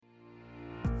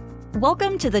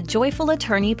Welcome to the Joyful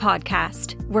Attorney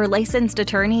Podcast, where licensed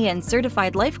attorney and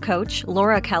certified life coach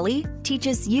Laura Kelly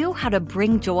teaches you how to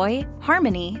bring joy,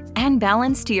 harmony, and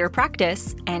balance to your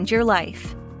practice and your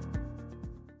life.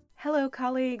 Hello,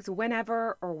 colleagues,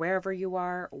 whenever or wherever you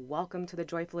are, welcome to the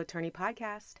Joyful Attorney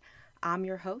Podcast. I'm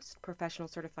your host, professional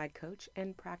certified coach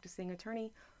and practicing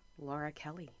attorney, Laura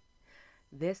Kelly.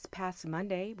 This past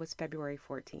Monday was February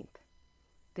 14th.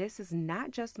 This is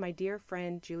not just my dear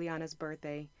friend Juliana's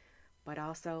birthday, but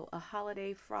also a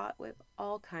holiday fraught with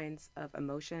all kinds of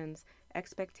emotions,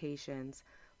 expectations,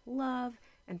 love,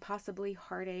 and possibly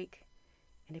heartache.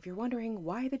 And if you're wondering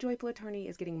why the Joyful Attorney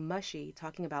is getting mushy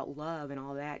talking about love and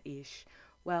all that ish,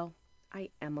 well, I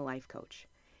am a life coach.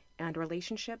 And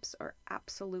relationships are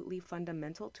absolutely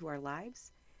fundamental to our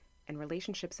lives. And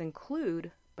relationships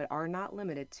include, but are not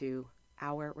limited to,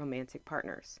 our romantic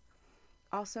partners.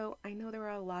 Also, I know there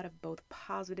are a lot of both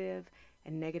positive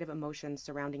and negative emotions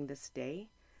surrounding this day,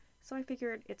 so I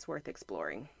figured it's worth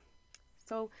exploring.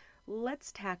 So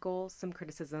let's tackle some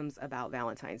criticisms about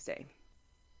Valentine's Day.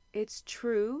 It's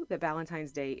true that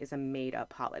Valentine's Day is a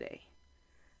made-up holiday,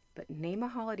 but name a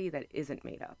holiday that isn't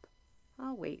made up.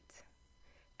 I'll wait.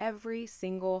 Every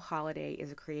single holiday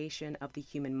is a creation of the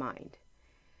human mind.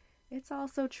 It's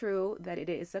also true that it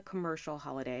is a commercial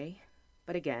holiday,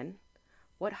 but again,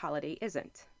 what holiday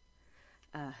isn't?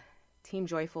 Team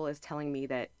Joyful is telling me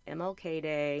that MLK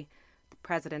Day,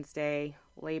 President's Day,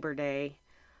 Labor Day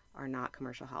are not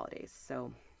commercial holidays.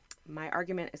 So my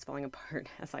argument is falling apart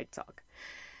as I talk.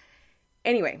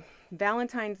 Anyway,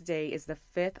 Valentine's Day is the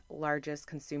fifth largest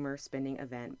consumer spending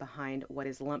event behind what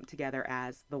is lumped together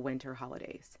as the winter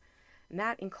holidays. And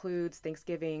that includes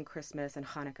Thanksgiving, Christmas, and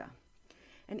Hanukkah.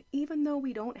 And even though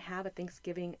we don't have a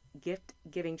Thanksgiving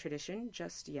gift-giving tradition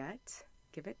just yet,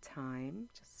 give it time,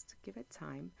 just give it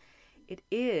time. It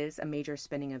is a major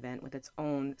spending event with its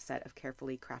own set of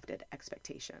carefully crafted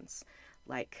expectations,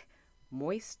 like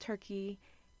moist turkey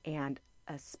and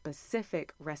a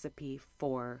specific recipe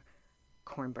for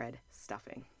cornbread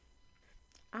stuffing.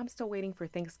 I'm still waiting for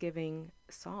Thanksgiving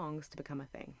songs to become a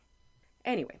thing.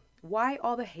 Anyway, why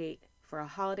all the hate for a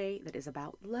holiday that is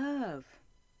about love?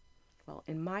 Well,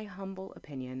 in my humble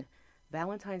opinion,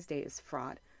 Valentine's Day is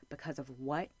fraught because of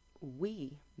what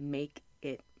we make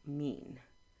it mean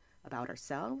about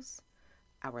ourselves,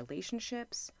 our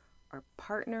relationships, our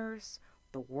partners,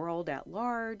 the world at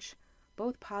large,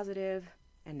 both positive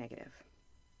and negative.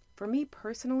 For me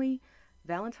personally,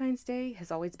 Valentine's Day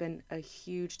has always been a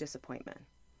huge disappointment.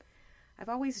 I've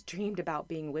always dreamed about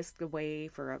being whisked away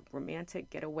for a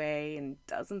romantic getaway and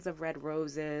dozens of red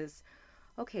roses.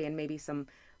 Okay, and maybe some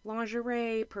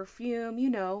lingerie, perfume,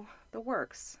 the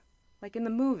works, like in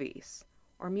the movies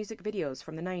or music videos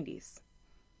from the 90s.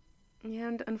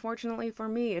 And unfortunately for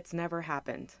me, it's never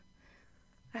happened.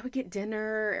 I would get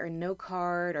dinner or no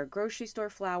card or grocery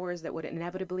store flowers that would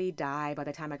inevitably die by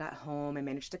the time I got home and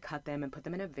managed to cut them and put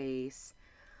them in a vase.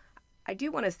 I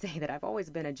do want to say that I've always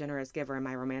been a generous giver in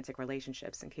my romantic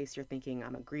relationships, in case you're thinking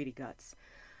I'm a greedy guts.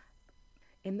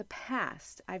 In the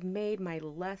past, I've made my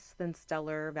less than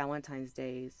stellar Valentine's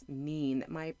Days mean that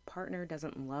my partner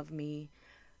doesn't love me,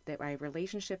 that my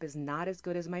relationship is not as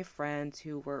good as my friends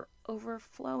who were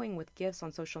overflowing with gifts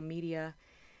on social media.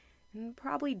 And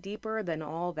probably deeper than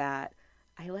all that,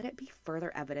 I let it be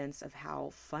further evidence of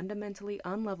how fundamentally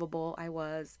unlovable I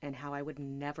was and how I would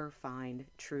never find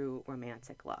true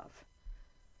romantic love.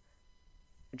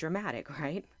 Dramatic,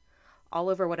 right? All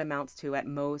over what amounts to at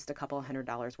most a couple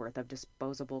 $100 worth of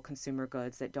disposable consumer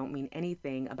goods that don't mean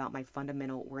anything about my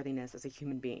fundamental worthiness as a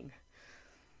human being.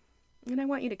 And I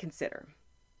want you to consider,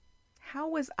 how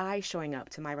was I showing up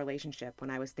to my relationship when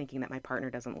I was thinking that my partner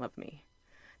doesn't love me,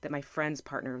 that my friend's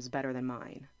partner was better than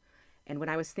mine, and when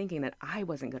I was thinking that I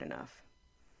wasn't good enough?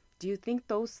 Do you think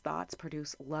those thoughts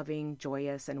produce loving,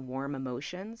 joyous, and warm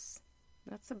emotions?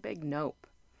 That's a big nope.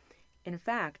 In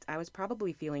fact, I was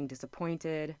probably feeling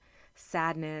disappointed,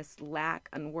 sadness, lack,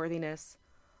 unworthiness,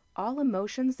 all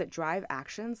emotions that drive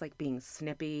actions like being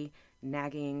snippy,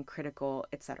 nagging, critical,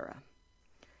 etc.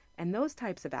 And those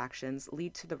types of actions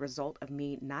lead to the result of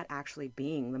me not actually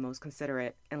being the most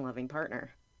considerate and loving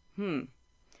partner.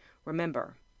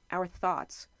 Remember, our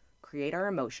thoughts create our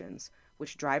emotions,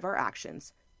 which drive our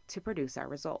actions to produce our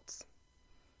results.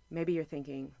 Maybe you're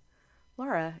thinking,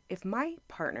 Laura, if my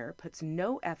partner puts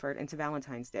no effort into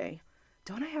Valentine's Day,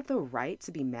 don't I have the right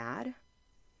to be mad?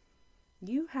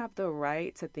 You have the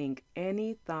right to think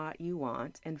any thought you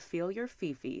want and feel your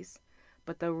fifis,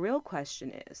 but the real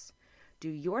question is, do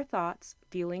your thoughts,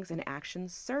 feelings, and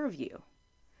actions serve you?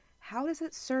 How does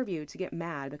it serve you to get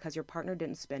mad because your partner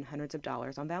didn't spend hundreds of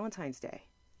dollars on Valentine's Day?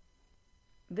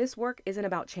 This work isn't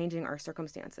about changing our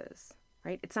circumstances,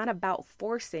 right? It's not about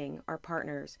forcing our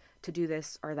partners to do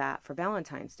this or that for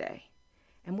Valentine's Day.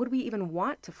 And would we even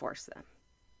want to force them,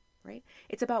 right?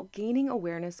 It's about gaining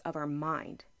awareness of our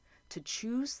mind to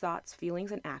choose thoughts,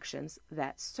 feelings, and actions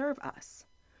that serve us.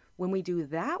 When we do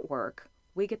that work,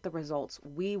 we get the results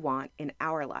we want in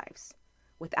our lives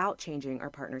without changing our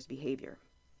partner's behavior.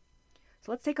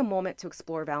 So let's take a moment to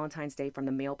explore Valentine's Day from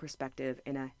the male perspective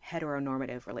in a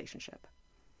heteronormative relationship.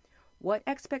 What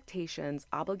expectations,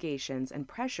 obligations, and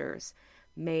pressures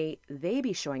may they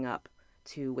be showing up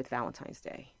to with Valentine's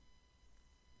Day?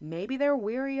 Maybe they're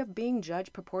weary of being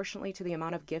judged proportionally to the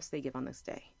amount of gifts they give on this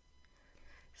day.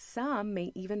 Some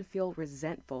may even feel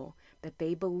resentful that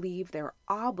they believe they're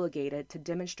obligated to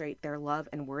demonstrate their love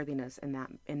and worthiness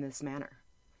in this manner.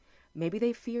 Maybe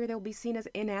they fear they'll be seen as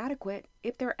inadequate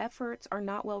if their efforts are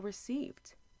not well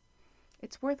received.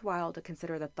 It's worthwhile to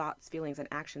consider the thoughts, feelings, and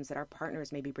actions that our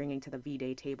partners may be bringing to the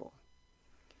V-Day table.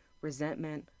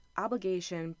 Resentment,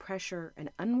 obligation, pressure, and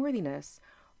unworthiness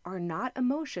are not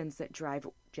emotions that drive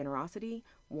generosity,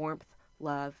 warmth,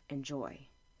 love, and joy.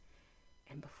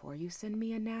 And before you send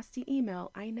me a nasty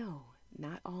email, I know,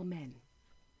 not all men.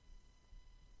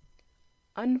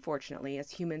 Unfortunately, as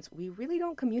humans, we really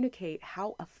don't communicate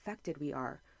how affected we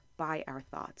are by our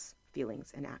thoughts,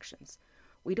 feelings, and actions.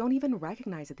 We don't even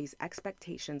recognize that these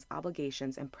expectations,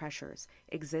 obligations, and pressures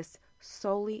exist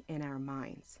solely in our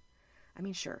minds. I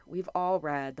mean, sure, we've all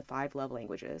read the 5 love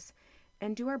languages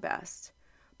and do our best,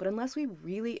 but unless we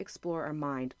really explore our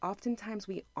mind, oftentimes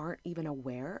we aren't even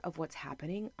aware of what's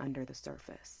happening under the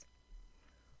surface.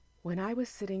 When I was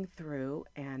sitting through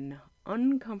an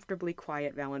uncomfortably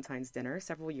quiet Valentine's dinner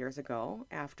several years ago,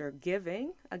 after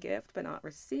giving a gift but not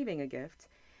receiving a gift,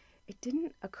 it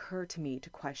didn't occur to me to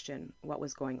question what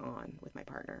was going on with my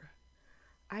partner.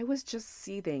 I was just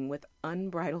seething with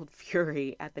unbridled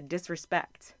fury at the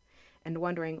disrespect and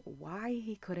wondering why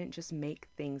he couldn't just make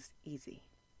things easy.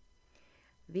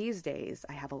 These days,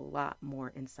 I have a lot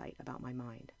more insight about my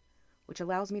mind, which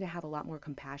allows me to have a lot more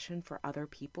compassion for other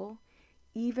people,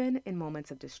 even in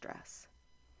moments of distress.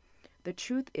 The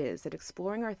truth is that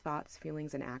exploring our thoughts,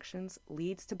 feelings, and actions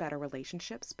leads to better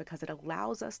relationships because it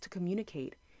allows us to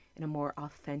communicate in a more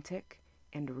authentic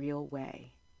and real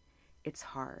way. It's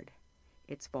hard.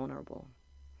 It's vulnerable.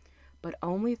 But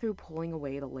only through pulling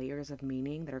away the layers of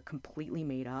meaning that are completely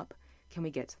made up can we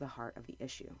get to the heart of the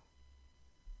issue.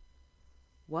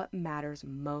 What matters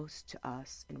most to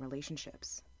us in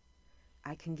relationships?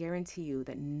 I can guarantee you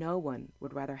that no one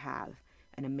would rather have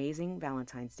an amazing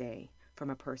Valentine's Day from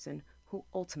a person who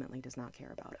ultimately does not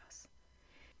care about us.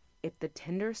 If the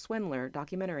Tinder Swindler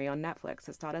documentary on Netflix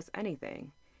has taught us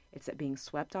anything, it's that being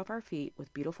swept off our feet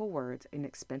with beautiful words and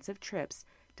expensive trips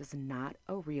does not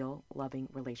a real loving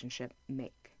relationship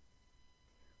make.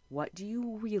 What do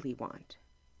you really want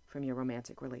from your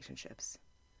romantic relationships?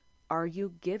 Are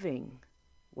you giving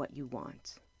what you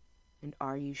want? And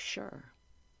are you sure?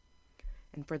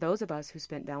 And for those of us who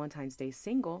spent Valentine's Day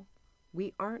single,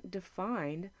 we aren't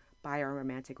defined by our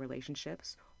romantic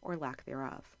relationships or lack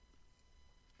thereof.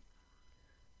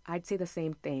 I'd say the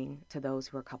same thing to those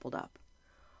who are coupled up.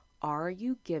 Are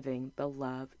you giving the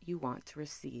love you want to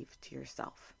receive to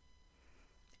yourself?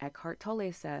 Eckhart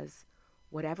Tolle says,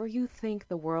 whatever you think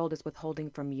the world is withholding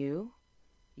from you,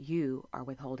 you are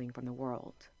withholding from the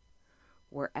world.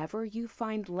 Wherever you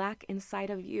find lack inside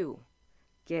of you,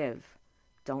 give,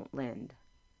 don't lend,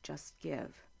 just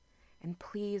give. And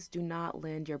please do not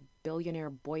lend your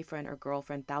billionaire boyfriend or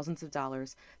girlfriend thousands of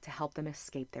dollars to help them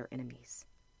escape their enemies.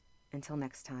 Until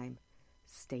next time,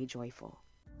 stay joyful.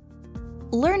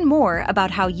 Learn more about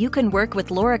how you can work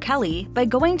with Laura Kelly by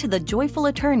going to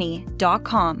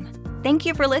thejoyfulattorney.com. Thank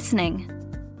you for listening.